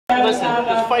Listen,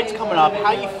 this fight's coming up.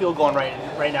 How do you feel going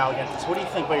right now against this? What do you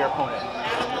think about your opponent?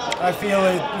 I feel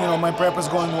it. My prep is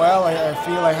going well. I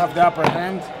feel I have the upper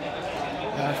hand.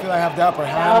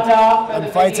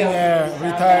 I'm fighting a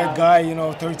retired guy,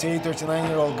 38,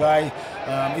 39-year-old guy.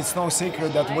 It's no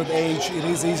secret that with age, it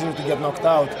is easier to get knocked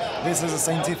out. This is a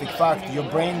scientific fact. Your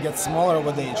brain gets smaller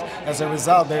with age. As a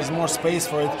result, there's more space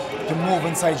for it to move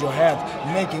inside your head,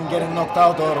 making getting knocked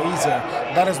out a lot easier.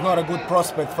 That is not a good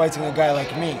prospect fighting a guy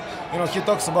like me. He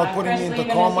talks about putting me into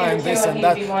coma and this and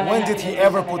that. When did he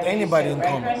ever put anybody in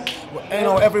coma?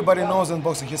 Everybody knows in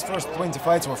boxing, his first 20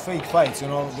 fights were fake fights,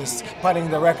 this padding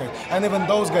the record. And even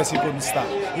those guys he couldn't stop.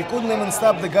 He couldn't even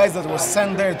stop the guys that were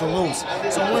sent there to lose.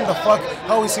 So when the fuck,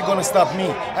 how is he gonna stop me?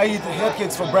 I eat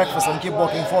hotcakes for breakfast and keep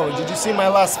walking forward. Did you see my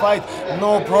last fight?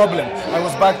 No problem. I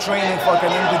was back training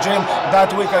fucking in the gym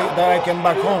that week that I came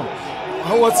back home.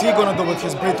 What's he gonna do with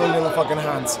his brittle little fucking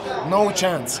hands? No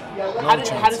chance. How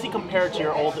does he compare to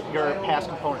your past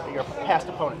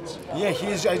opponents?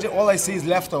 Yeah, all I see is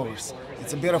leftovers.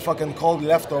 It's a bit of fucking cold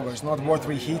leftovers, not worth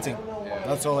reheating.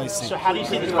 That's all I see. So how do you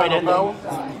see this fight ending?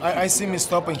 I see me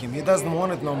stopping him. He doesn't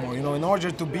want it no more. In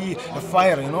order to be a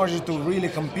fighter, in order to really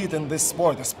compete in this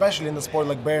sport, especially in the sport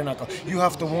like bare knuckle, you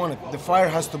have to want it. The fire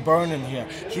has to burn in here.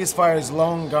 His fire is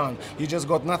long gone. He just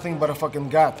got nothing but a fucking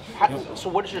gut. So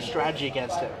what is your strategy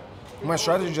against him? My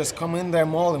strategy is just come in there,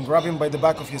 maul him, grab him by the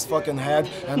back of his fucking head,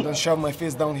 and then shove my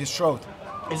fist down his throat.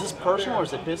 Is this personal or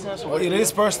is it business? It is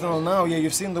personal now. Yeah,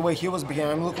 you've seen the way he was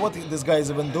behaving. Look what this guy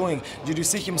is even doing. Did you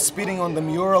see him spitting on the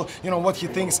mural? What he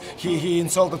thinks he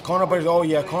insulted Conor, but oh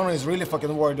yeah, Conor is really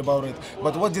fucking worried about it.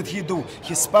 But what did he do?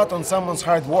 He spat on someone's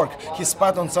hard work. He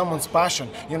spat on someone's passion.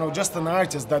 Just an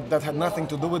artist that had nothing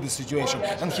to do with the situation.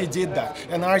 And he did that.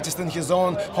 An artist in his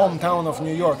own hometown of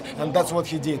New York. And that's what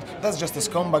he did. That's just a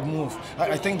scumbag move.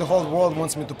 I think the whole world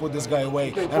wants me to put this guy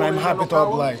away. And I'm happy to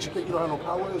oblige.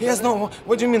 He has no...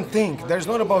 What do you mean think? There's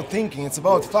not about thinking, it's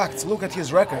about facts. Look at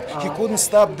his record. He couldn't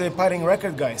stop the padding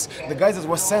record guys. The guys that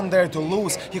were sent there to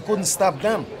lose, he couldn't stop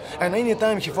them. And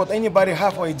anytime he fought anybody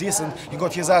halfway decent, he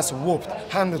got his ass whooped,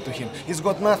 handed to him. He's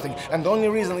got nothing. And the only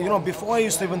reason, before I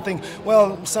used to even think,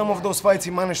 well, some of those fights he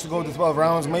managed to go to 12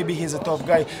 rounds, maybe he's a tough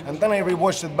guy. And then I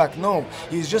rewatched it back. No,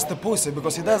 he's just a pussy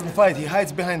because he doesn't fight. He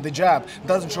hides behind the jab,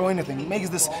 doesn't throw anything. He makes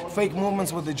this fake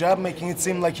movements with the jab, making it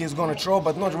seem like he's gonna throw,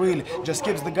 but not really. Just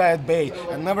keeps the guy at bay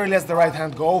and never lets the right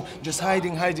hand go, just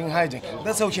hiding.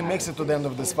 That's how he makes it to the end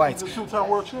of this fight. He's a two-time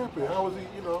world champion. How is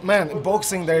he, Man, in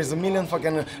boxing there's a million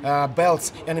fucking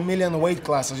belts and a million weight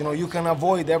classes. You can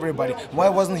avoid everybody. Why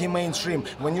wasn't he mainstream?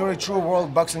 When you're a true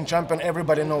world boxing champion,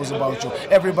 everybody knows about you.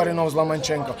 Everybody knows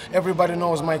Lomachenko. Everybody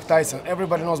knows Mike Tyson.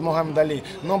 Everybody knows Muhammad Ali.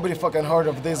 Nobody fucking heard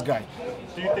of this guy.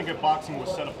 Do you think if boxing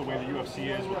was set up the way the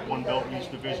UFC is, with one belt in each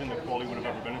division, that Paulie would have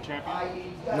ever been a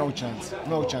champion? No chance.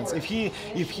 No chance. If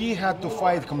he had to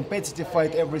fight, competitive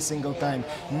fight every single time,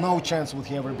 no chance would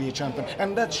he ever be a champion.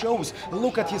 And that shows.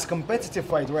 Look at his competitive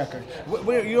fight record.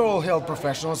 You're all held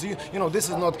professionals. This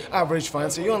is not average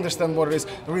fans. So you understand what it is.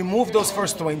 Remove those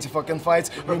first 20 fucking fights.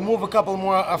 Remove a couple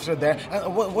more after that.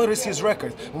 And what is his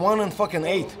record?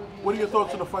 1-8. What are your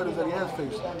thoughts on the fighters that he has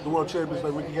faced? The world champions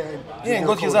like Ricky Hatton? Yeah, he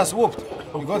got his ass whooped.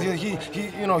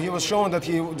 He was showing that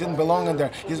he didn't belong in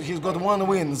there. He's got one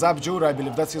win, Zab Jura, I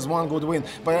believe. That's his one good win.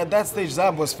 But at that stage,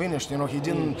 Zab was finished. He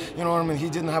didn't, he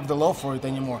didn't have the love for it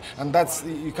anymore. And that's,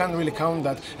 you can't really count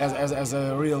that as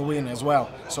a real win as well.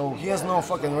 So he has no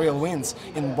fucking real wins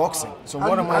in boxing. So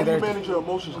what am I there? How do you manage your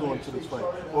emotions going into this fight,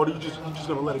 or are you just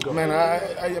gonna let it go? Man,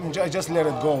 I just let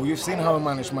it go. You've seen how I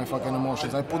manage my fucking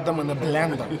emotions. I put them in a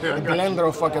blender. A blender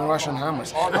of fucking Russian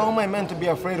hammers. How am I meant to be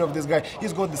afraid of this guy?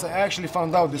 He's got this, I actually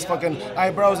found out, this fucking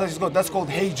eyebrows that he's got, that's called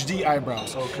HD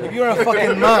eyebrows. Okay. If you're a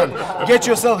fucking man, get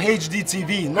yourself HD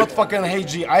TV, not fucking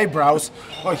HD eyebrows.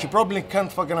 Oh, he probably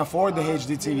can't fucking afford the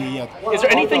HD TV yet. Is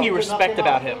there anything you respect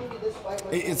about him?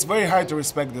 It's very hard to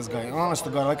respect this guy, honest to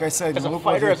God. Like I said, as a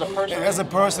fighter, as a person? As a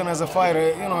person, as a fighter,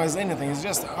 as anything. It's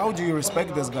just, how do you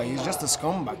respect this guy? He's just a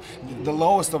scumbag. The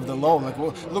lowest of the low. Like,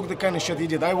 well, look the kind of shit he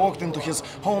did. I walked into his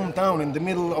hometown in the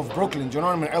middle of Brooklyn, do you know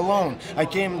what I mean? Alone. I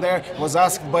came there, was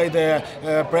asked by the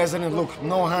president, look,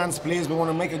 no hands, please. We want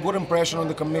to make a good impression on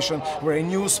the commission. We're a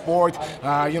new sport,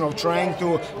 trying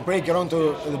to break it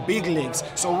onto the big leagues.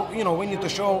 So, we need to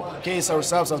showcase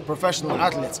ourselves as professional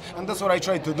athletes. And that's what I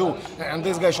tried to do. And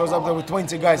this guy shows up there with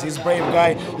 20 guys. He's a brave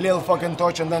guy, little fucking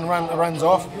touch, and then runs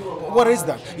off. What is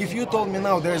that? If you told me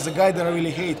now there's a guy that I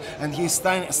really hate and he's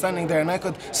standing there and I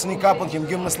could sneak up on him,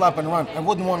 give him a slap and run, I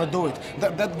wouldn't want to do it.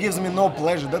 That gives me no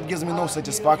pleasure, that gives me no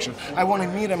satisfaction. I want to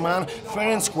meet a man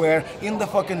fair and square in the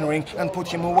fucking ring and put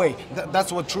him away.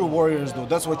 That's what true warriors do,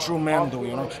 that's what true men do,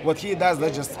 you know. What he does,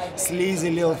 that's just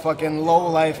sleazy little fucking low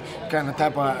life kind of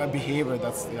type of behavior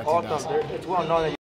that he does. It's well known that